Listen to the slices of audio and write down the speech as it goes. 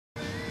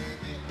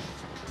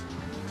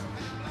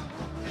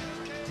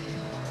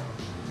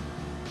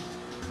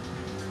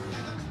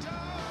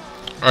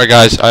Alright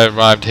guys, I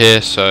arrived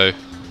here, so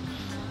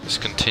let's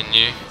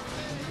continue.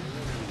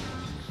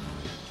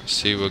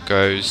 See what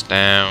goes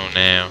down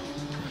now.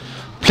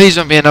 Please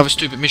don't be another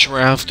stupid mission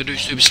where I have to do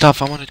stupid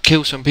stuff. I want to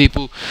kill some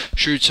people,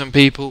 shoot some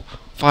people,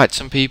 fight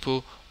some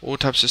people, all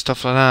types of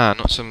stuff like that.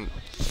 Not some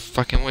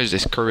fucking, what is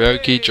this,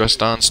 karaoke, Just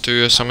Dance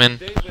 2 or something.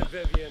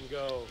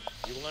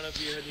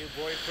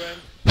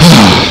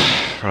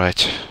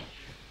 Right.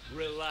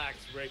 Relax,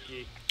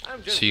 Ricky.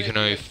 I'm just So you can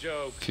know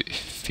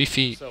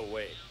Fifi. So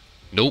wait.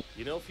 Nope.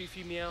 You know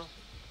Fifi Meow?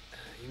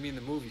 You mean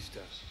the movie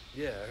star?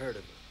 Yeah, I heard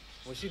of it.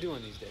 What's she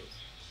doing these days?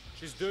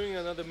 She's doing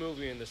another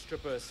movie in the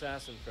Stripper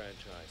Assassin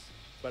franchise.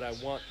 But I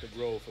want the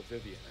role for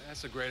Vivian.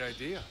 That's a great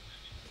idea.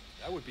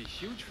 That would be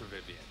huge for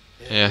Vivian.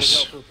 Yes.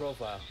 Good help for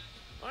profile.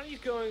 Aren't you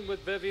going with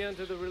Vivian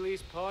to the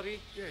release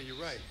party? Yeah,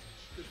 you're right.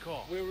 Good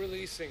call. We're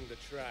releasing the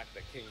track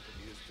that King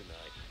produced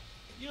tonight.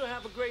 You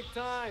have a great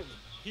time.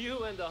 You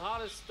and the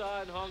hottest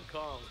star in Hong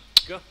Kong.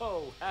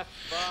 Go, have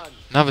fun.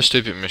 Another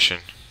stupid mission.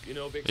 You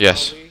know Big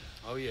Yes. Charlie?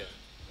 Oh yeah,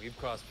 we've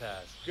crossed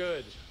paths.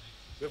 Good.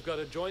 We've got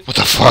a joint. What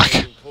the fuck?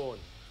 in Porn.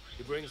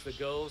 He brings the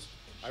girls.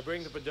 I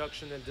bring the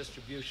production and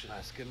distribution.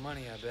 That's good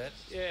money, I bet.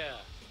 Yeah.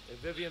 If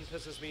Vivian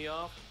pisses me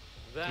off,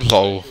 that's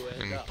Lol, where to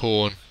end in up.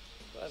 porn.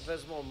 But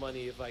there's more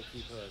money if I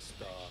keep her a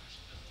star.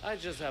 I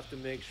just have to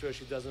make sure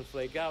she doesn't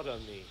flake out on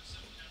me.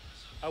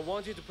 I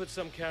want you to put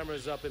some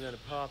cameras up in an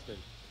apartment.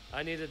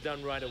 I need it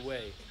done right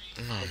away.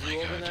 Oh Have my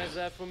you god. organize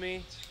that for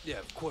me? Yeah,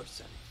 of course,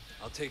 Sonny.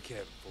 I'll take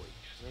care of it for you.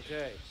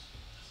 Okay.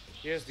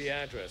 Here's the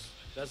address.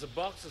 There's a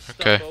box of stuff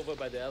Okay. over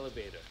by the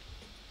elevator.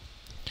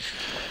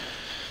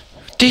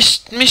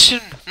 This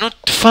mission, not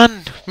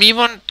fun. Me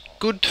want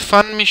good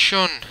fun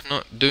mission.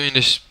 Not doing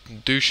this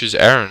douche's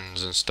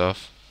errands and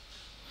stuff.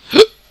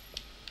 I'm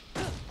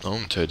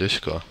gonna take this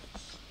guy.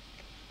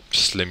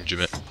 Slim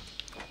Jim it.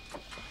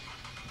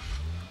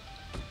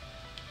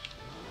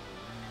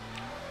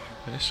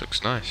 This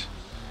looks nice.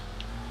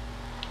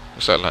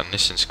 Looks like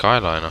Nissan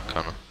Skyliner,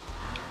 kinda.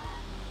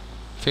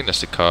 I think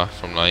that's the car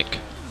from like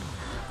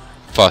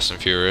Fast and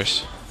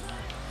Furious.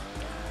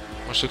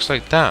 Which looks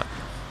like that.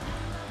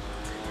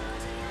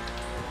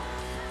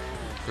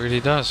 Really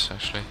does,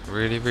 actually.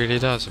 Really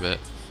does a bit.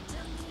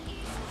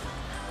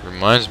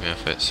 Reminds me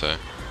of it, so.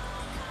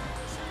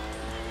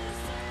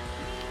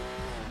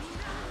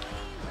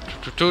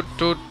 Going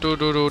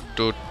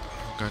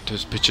to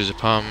his bitch's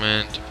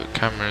apartment to put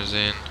cameras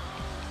in.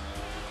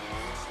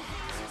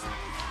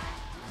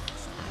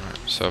 Alright,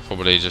 so I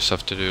probably just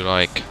have to do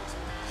like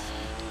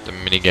the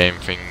minigame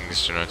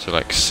things, you know, to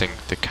like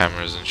sync the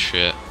cameras and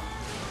shit.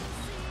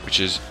 Which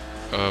is,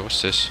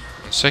 what's this?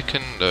 1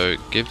 second though,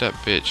 give that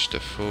bitch the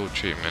full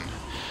treatment.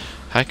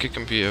 Hack a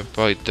computer,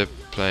 bite the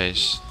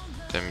place,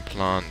 then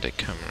plant the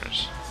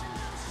cameras.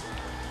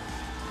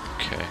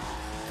 Okay.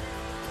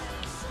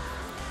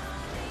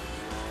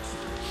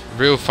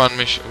 Real fun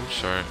mission. Oh,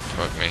 sorry,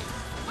 fuck me.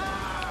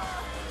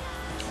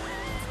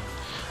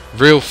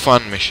 Real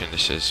fun mission.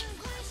 This is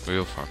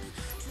real fun.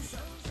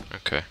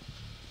 Okay.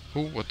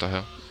 Ooh, what the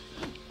hell?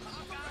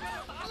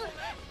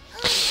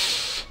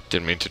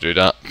 Didn't mean to do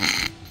that.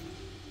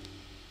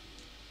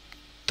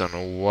 Don't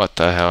know what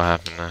the hell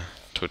happened there.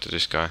 Talk to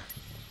this guy.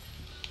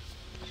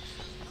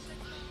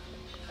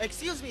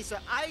 Excuse me, sir.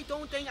 I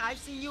don't think I've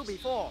seen you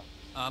before.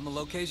 I'm a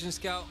location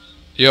scout.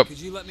 Yep.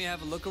 Could you let me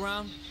have a look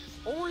around?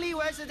 Only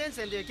residents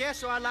and their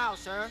guests are allowed,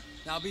 sir.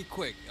 Now be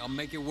quick. I'll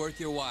make it worth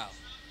your while.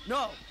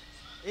 No,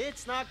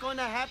 it's not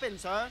gonna happen,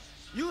 sir.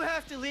 You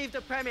have to leave the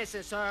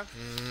premises, sir.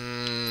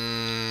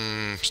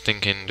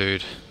 Stinking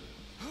dude.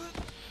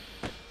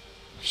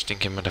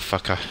 Stinking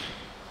motherfucker.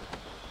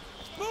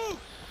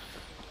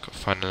 Gotta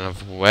find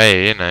another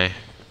way, innit?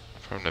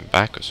 From the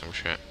back or some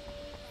shit.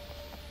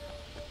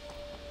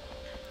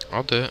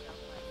 I'll do it.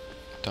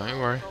 Don't you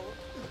worry.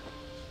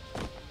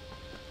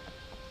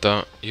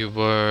 Don't you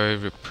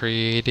worry,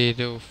 pretty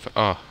little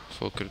oh, I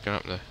thought I could get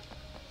up there.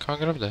 Can't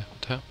get up there.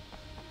 What the hell?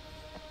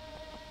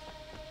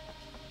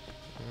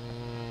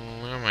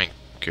 Where am I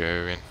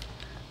going?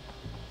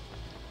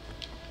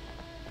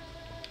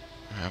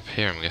 Up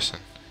here, I'm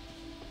guessing.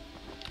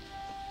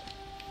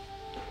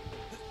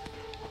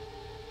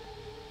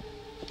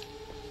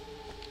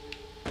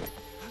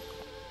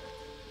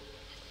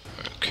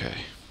 Okay.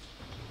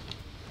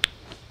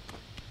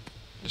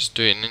 Let's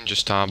do it ninja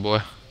style,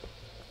 boy.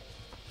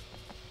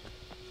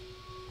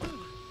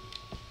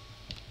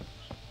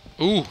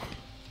 Ooh!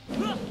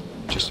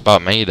 Just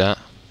about made that.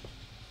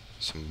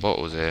 Some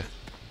bottles here.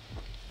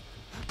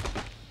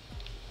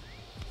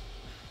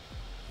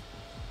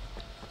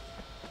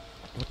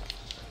 What?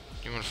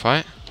 You wanna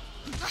fight?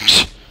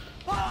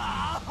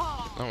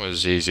 That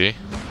was easy.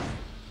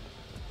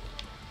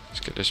 Let's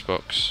get this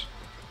box.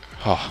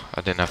 Oh,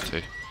 I didn't have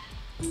to.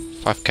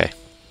 5k.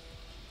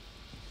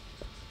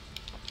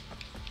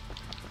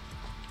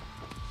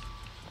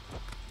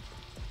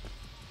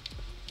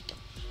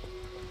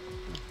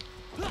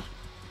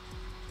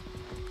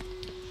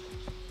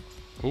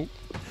 Ooh.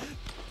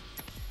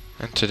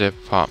 Enter the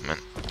apartment.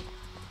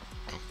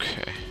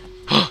 Okay.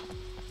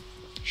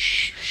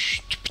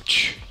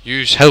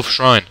 Use health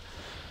shrine.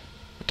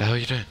 What the hell are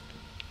you doing?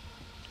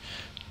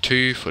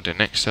 2 for the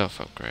next self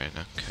upgrade,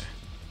 okay.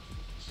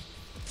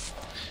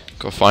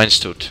 Gotta find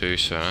still 2,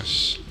 so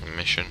that's a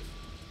mission.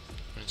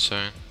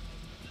 Insane.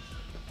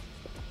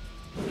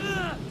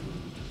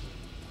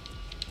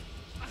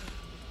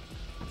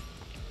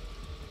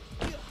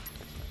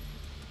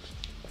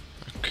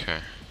 Okay.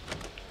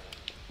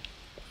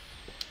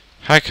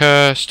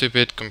 Hacker,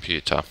 stupid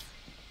computer.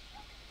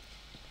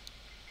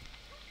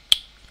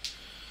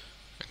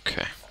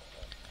 Okay.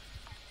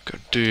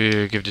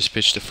 Gotta give this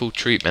bitch the full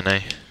treatment,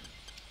 eh?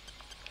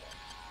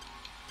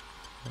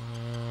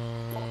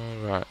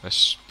 Right,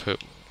 let's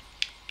put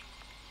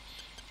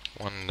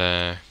 1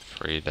 there,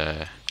 3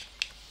 there,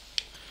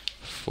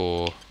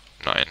 4,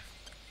 9.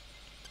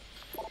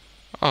 Oh,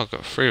 I've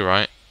got 3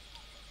 right.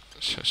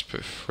 So let's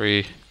put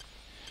 3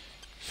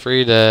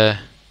 there,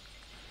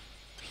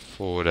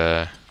 4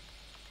 there,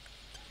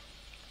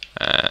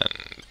 and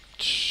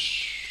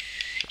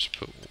let's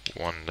put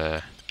 1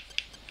 there,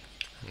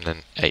 and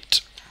then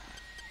 8.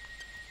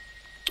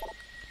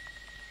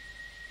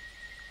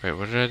 Wait,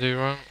 what did I do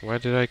wrong? Why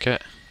did I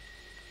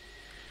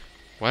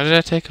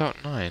take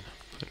out 9?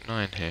 Put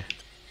 9 here.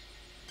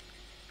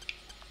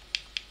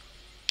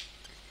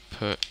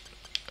 Put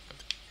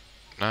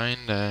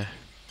 9 there.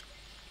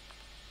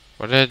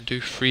 Why did I do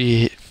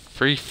 3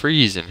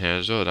 threes in here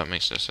as well? That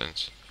makes no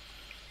sense.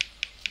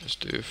 Let's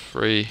do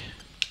 3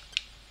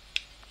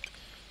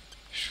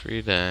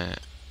 there,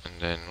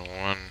 and then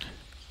 1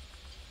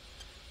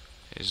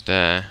 is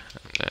there,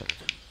 and then...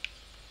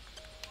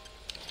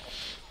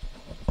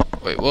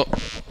 Wait, what?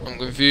 I'm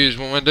confused.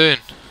 What am I doing?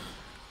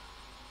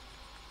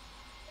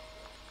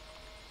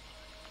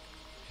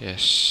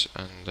 Yes,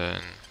 and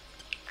then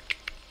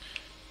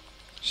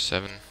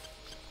 7.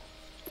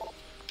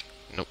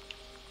 Nope.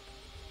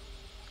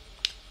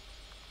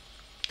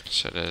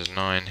 So there's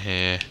 9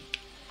 here,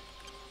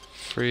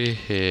 3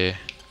 here,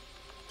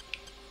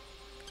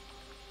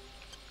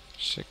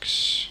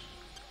 6.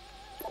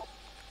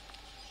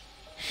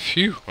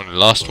 Phew, on the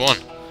last one.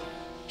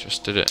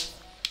 Just did it.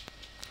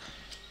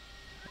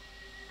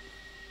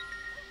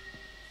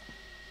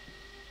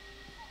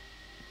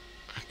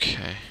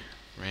 Okay,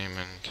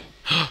 Raymond.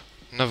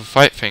 Another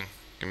fight thing.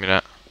 Give me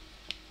that.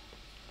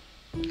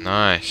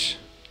 Nice.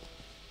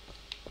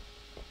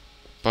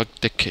 Bug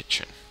the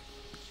kitchen.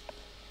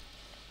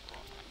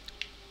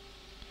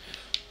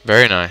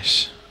 Very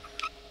nice.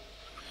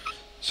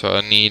 So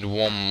I need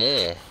 1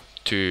 more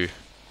to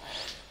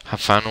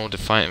have found all the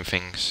fighting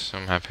things. So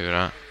I'm happy with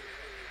that.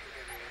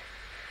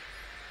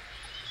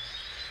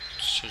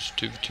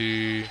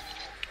 Sensitivity.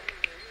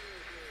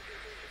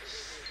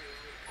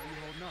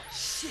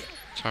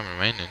 Time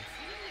remaining.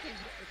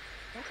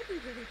 That could be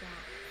really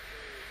bad.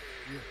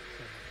 Yeah,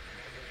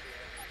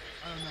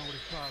 I don't know what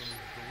his problem is,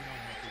 but we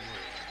don't have to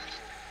worry.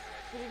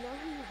 Do you know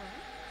who you were?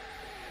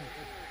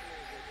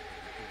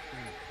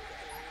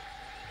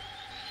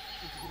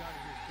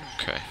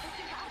 Okay.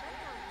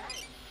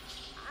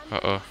 I'm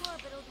Uh-oh. sure,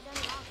 but it'll be done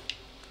at all.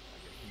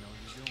 You know what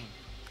you're doing.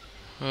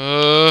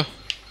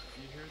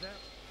 You hear that?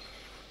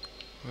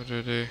 What do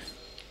I do?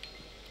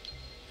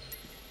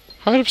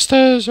 Hide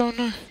upstairs, oh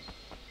no.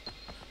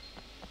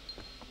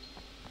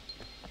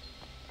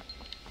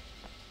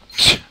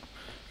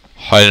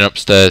 Hiding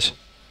upstairs.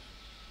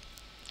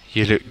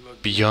 You look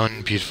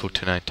beyond beautiful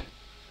tonight.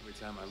 Every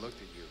time I looked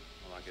at you,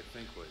 all I could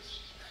think was,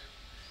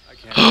 I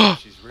can't believe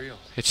she's real.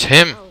 It's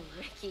him. Oh,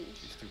 Ricky.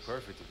 She's too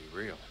perfect to be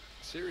real.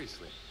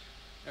 Seriously.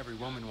 Every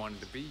woman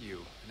wanted to be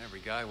you, and every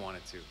guy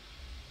wanted to.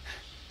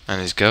 And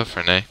his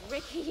girlfriend, eh?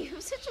 Ricky, you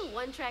have such a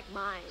one-track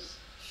mind.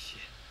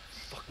 Shit.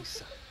 Fucking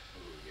son.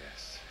 Oh,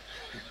 yes.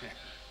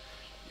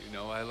 You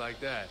know I like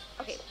that.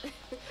 Okay,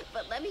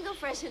 but let me go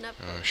freshen up.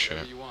 Oh shit.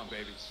 Whatever you want,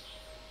 baby.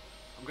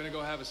 I'm gonna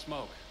go have a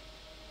smoke.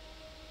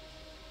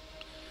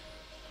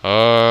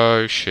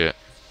 Oh shit.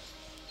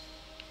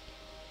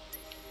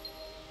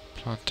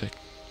 Plant a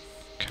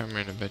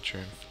camera in the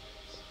bedroom.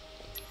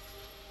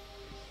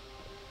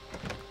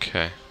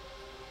 Okay.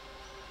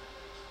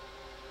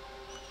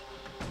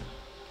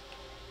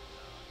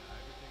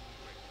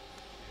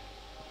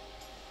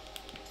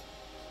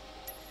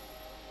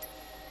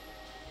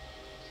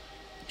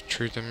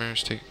 Retrieve the mirror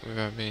stick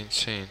without being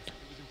seen. He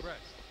was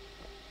impressed.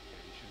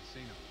 Yeah, you should have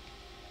seen him.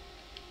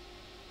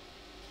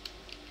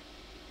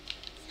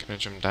 Can I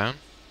jump down?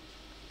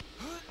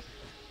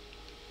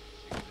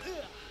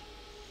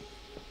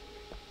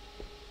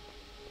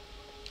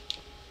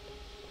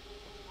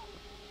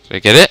 Did I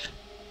get it?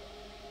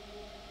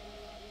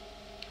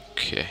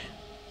 Okay.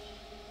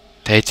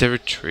 Data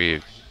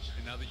retrieved.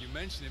 And now that you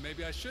mention it,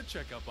 maybe I should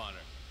check up on her.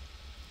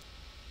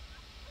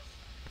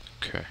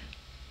 Okay.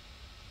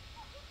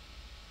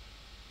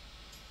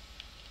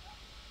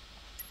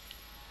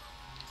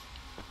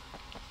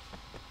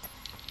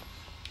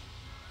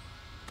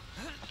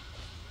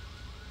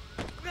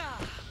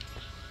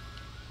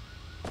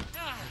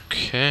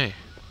 Okay.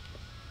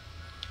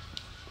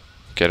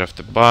 Get off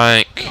the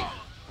bike.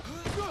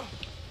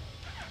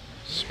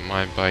 It's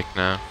my bike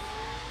now.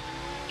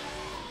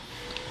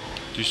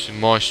 This is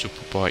my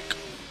super bike.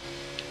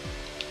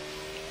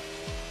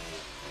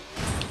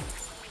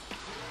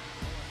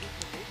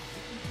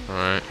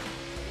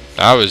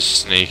 That was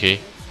sneaky.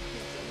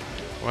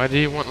 Why do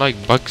you want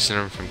like bugs and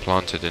everything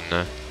planted in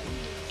there?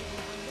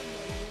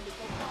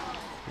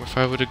 What if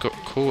I would have got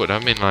caught? I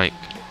mean like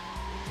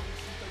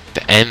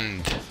the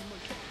end.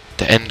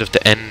 The end of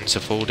the ends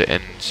of all the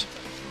ends.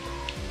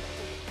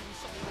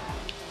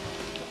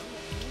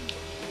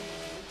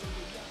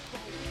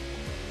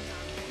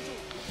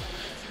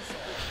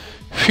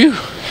 Phew!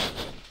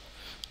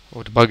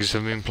 All the bugs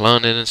have been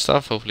planted and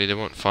stuff. Hopefully they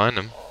won't find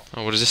them.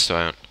 Oh, what is this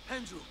about?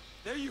 Andrew,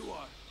 there you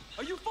are.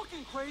 Are you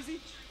fucking crazy?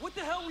 What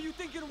the hell were you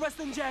thinking of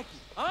arresting Jackie?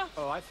 Huh?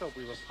 Oh, I thought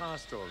we were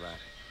past all that.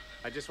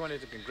 I just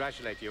wanted to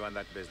congratulate you on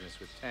that business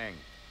with Tang.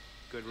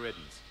 Good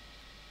riddance.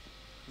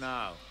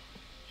 Now,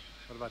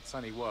 what about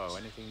Sonny Woe?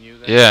 Anything new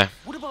there? Yeah.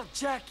 What about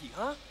Jackie,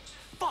 huh?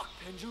 Fuck,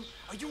 Andrew.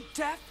 Are you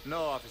deaf?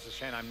 No, Officer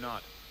Shane, I'm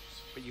not.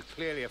 But you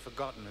clearly have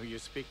forgotten who you're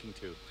speaking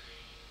to.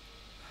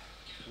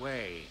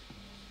 Wait.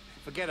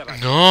 Forget about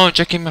it. No,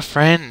 Jackie, my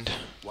friend.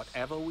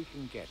 Whatever we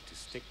can get to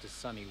stick to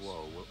Sonny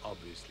Woe will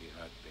obviously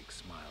hurt Big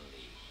Smile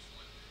Lee.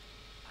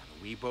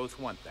 And we both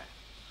want that.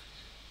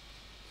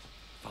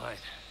 Fine.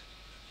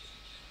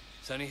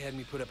 Sonny had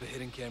me put up a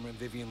hidden camera in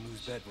Vivian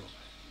Lou's bedroom.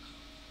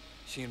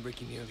 She and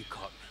Ricky nearly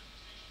caught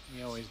me.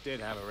 He always did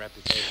have a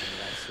reputation for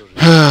that sort of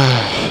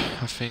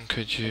thing. I think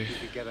could you...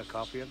 Did you get a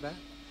copy of that?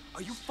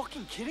 Are you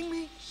fucking kidding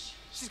me?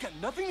 She's got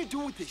nothing to do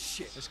with this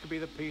shit. This could be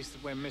the piece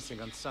that we're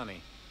missing on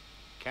Sonny.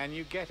 Can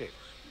you get it?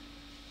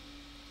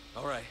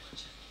 All right.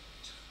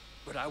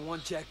 But I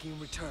want Jackie in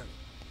return.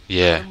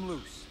 Yeah. Let him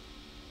loose.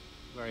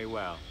 Very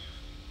well.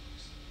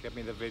 Get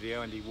me the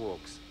video and he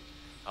walks.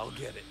 I'll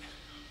get it.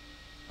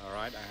 All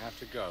right, I have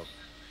to go.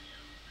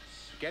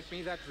 Get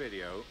me that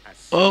video as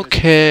soon as...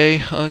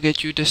 Okay, I'll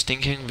get you the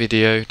stinking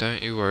video,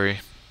 don't you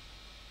worry.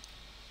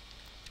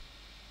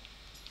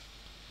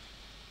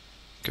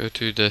 Go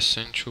to the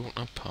central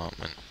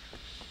apartment.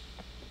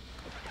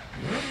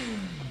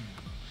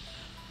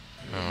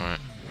 Alright.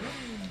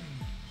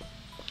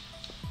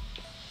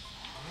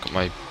 Got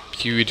my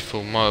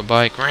beautiful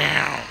motorbike.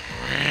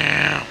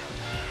 I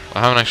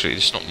haven't actually,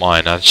 it's not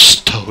mine, I just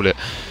stole it.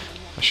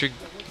 I should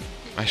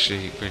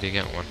actually really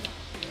get one.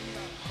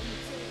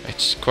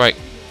 It's quite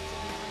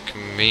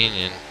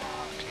convenient.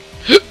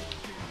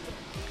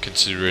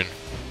 Considering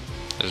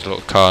there's a lot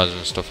of cars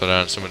and stuff like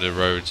that and some of the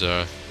roads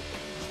are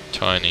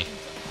tiny.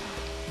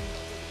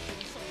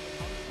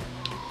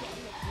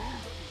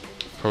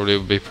 Probably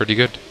would be pretty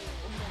good.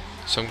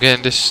 So I'm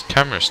getting this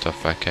camera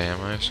stuff back,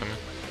 am I, or something?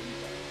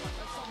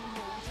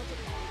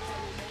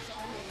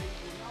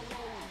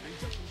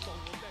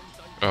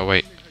 Oh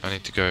wait, I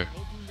need to go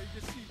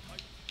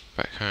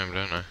back home,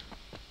 don't I?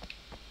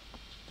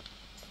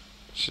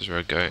 This is where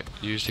I go.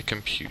 Use the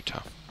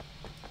computer.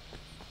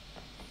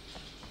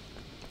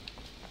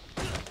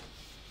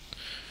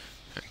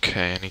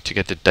 Okay, I need to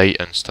get the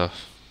data and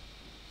stuff.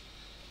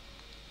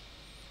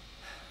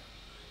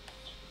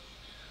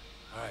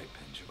 All right,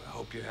 Benji. I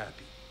hope you're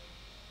happy.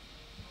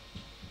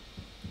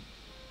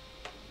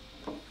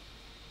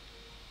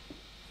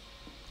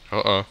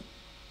 Uh-oh.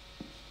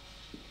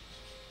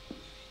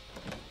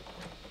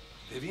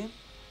 Vivian?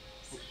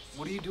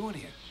 What are you doing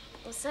here?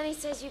 Well, Sonny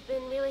says you've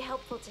been really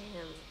helpful to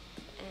him.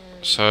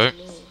 And So? to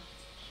me.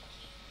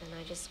 And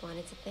I just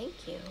wanted to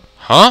thank you.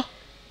 Huh?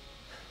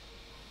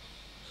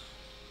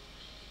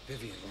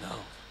 Vivian,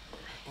 no.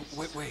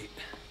 Wait.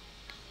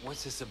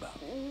 What's this about?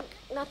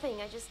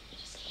 Nothing. I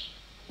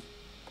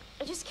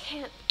just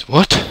can't.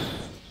 What?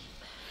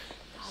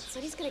 God,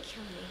 Sonny's gonna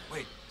kill me.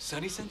 Wait,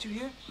 Sonny sent you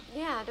here?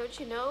 Yeah, don't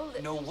you know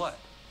that? Know what?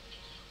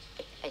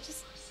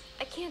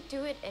 I can't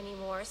do it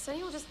anymore.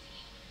 Sonny will just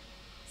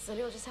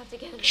have to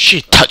get him.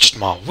 She touched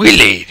my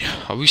willy.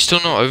 Are we still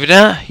not over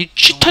there?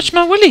 She touched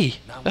my willy.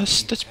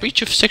 That's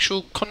breach of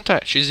sexual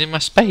contact. She's in my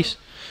space.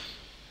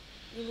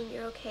 You mean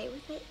you're okay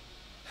with it?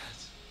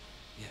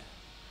 Yeah,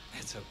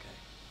 it's okay.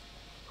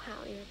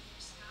 Wow,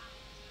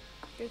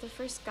 you're the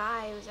first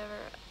guy who's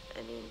ever.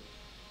 I mean.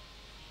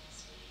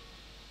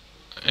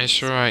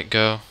 It's alright,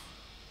 girl.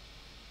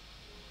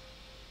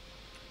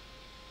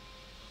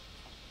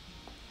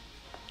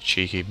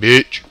 Cheeky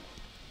bitch.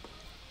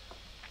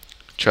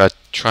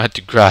 Tried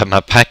to grab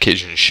my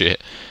package and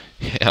shit.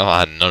 Yeah, I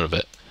had none of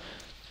it.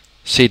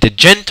 See,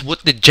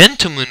 what the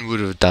gentleman would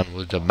have done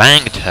would have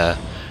banged her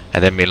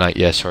and then be like,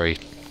 yeah, sorry.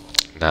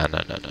 No.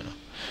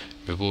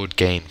 Reward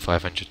gain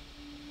 $500.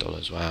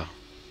 Wow.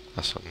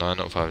 That's no,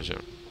 not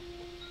 500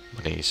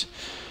 monies.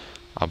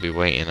 I'll be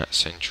waiting at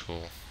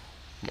Central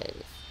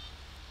Mall.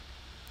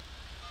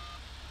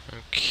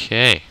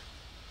 Okay.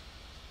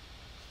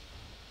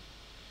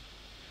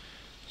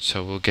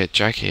 So we'll get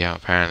Jackie out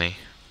apparently.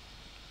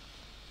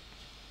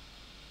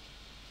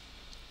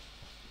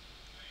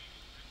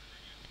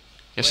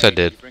 Yes, I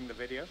did. Bring the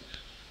video.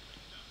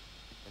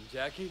 And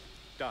Jackie?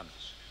 Done.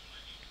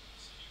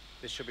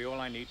 This should be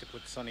all I need to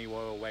put Sonny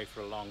Woe away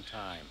for a long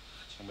time.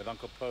 And with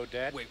Uncle Po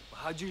dead... Wait,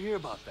 how'd you hear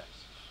about that?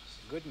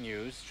 Good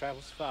news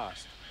travels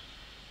fast.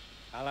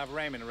 I'll have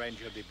Raymond arrange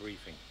your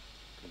debriefing.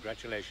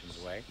 Congratulations,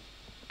 Way.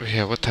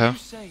 Yeah, what the What are hell? you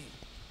saying?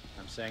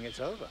 I'm saying it's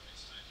over.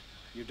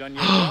 You've done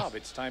your job.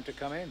 It's time to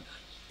come in.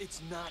 It's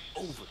not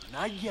over.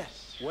 Not yet.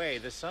 Wei,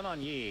 the Sun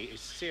On Yi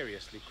is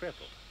seriously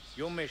crippled.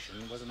 Your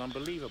mission was an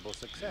unbelievable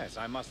success.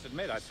 I must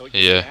admit, I thought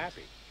you'd Yeah. be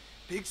happy.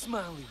 Big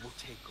Smiley will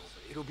take over.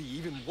 It'll be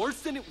even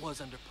worse than it was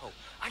under Poe.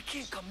 I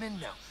can't come in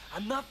now.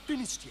 I'm not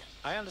finished yet.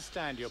 I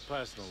understand your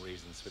personal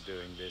reasons for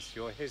doing this,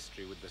 your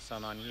history with the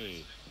Sun On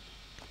Yi.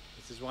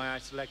 This is why I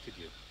selected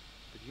you.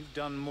 But you've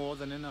done more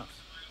than enough.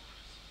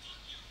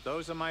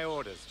 Those are my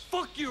orders.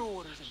 Fuck your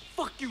orders and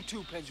fuck you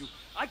too, Penju.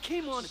 I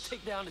came on to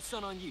take down the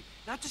Sun On Yi,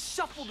 not to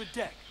shuffle the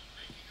deck.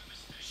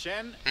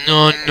 Shen?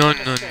 No, no,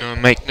 no, no.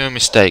 Make no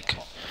mistake.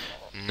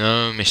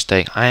 No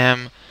mistake. I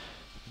am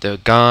the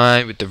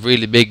guy with the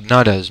really big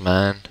nutters,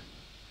 man.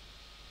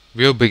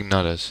 Real big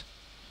nutters.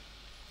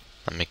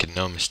 I'm making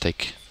no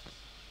mistake.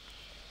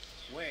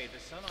 Wei, the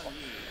Sun On Yi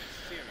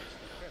is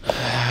seriously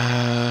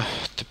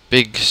crippled. The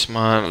Big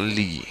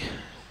Smiley.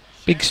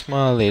 Big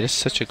Smiley. That's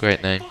such a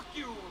great name. Fuck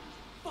your orders.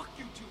 Fuck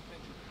you too,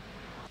 Penju.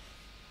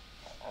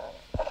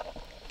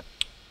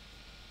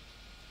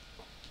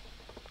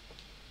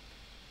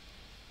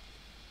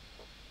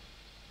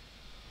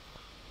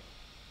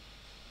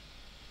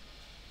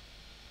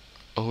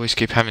 Always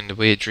keep having the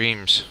weird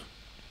dreams.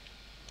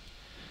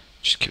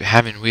 Just keep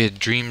having weird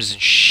dreams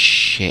and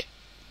shit.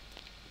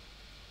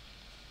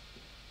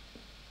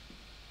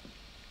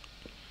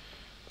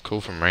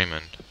 Call from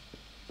Raymond.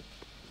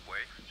 Wait,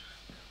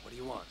 What do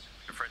you want?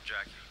 your friend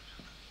Jackie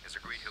has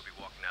agreed he'll be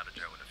walking out of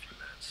jail in a few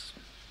minutes.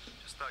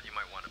 Just thought you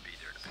might want to be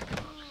there to pick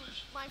him up.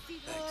 My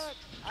feet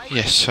hurt.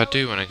 Yes, I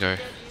do want to go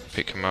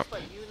pick him up.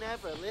 But you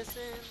never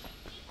listen.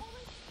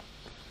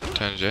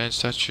 Turn Jane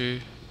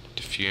statue.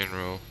 The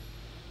funeral.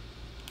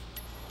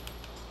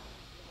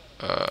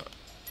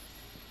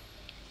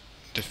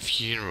 The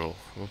funeral.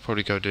 We'll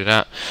probably go do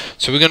that.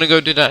 So we're going to go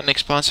do that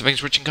next part. So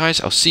thanks for watching,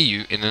 guys. I'll see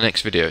you in the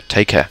next video.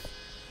 Take care.